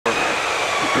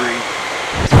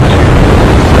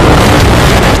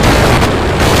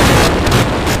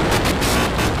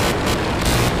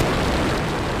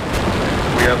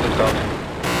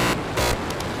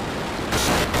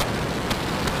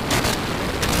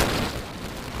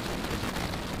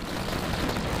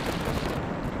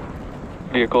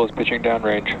Vehicle is pitching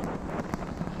downrange.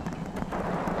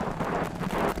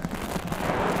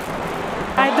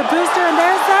 Ride the booster, and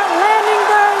there's that landing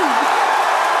burn!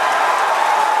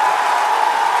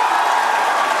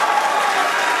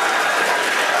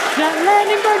 That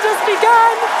landing burn just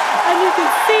begun, and you can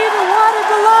see the water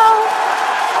below,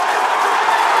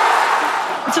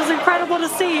 which is incredible to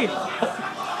see.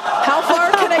 How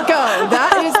far can it go?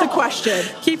 That is the question.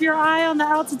 Keep your eye on the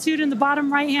altitude in the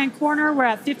bottom right-hand corner. We're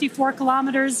at 54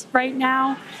 kilometers right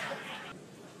now.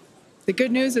 The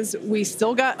good news is we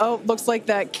still got, oh, looks like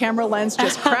that camera lens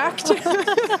just cracked. Despite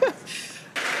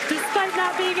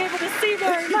not being able to see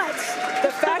very much.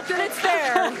 The fact that it's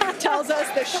there tells us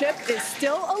the ship is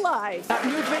still alive. That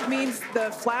movement means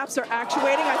the flaps are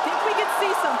actuating. I think we can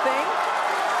see something.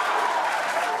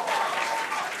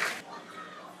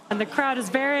 And the crowd is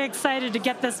very excited to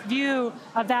get this view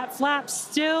of that flap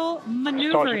still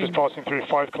maneuvering. Starship is passing through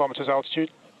 5 kilometers altitude.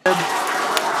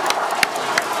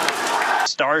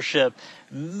 Starship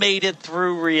made it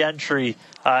through re-entry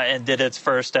and did its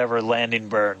first ever landing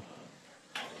burn.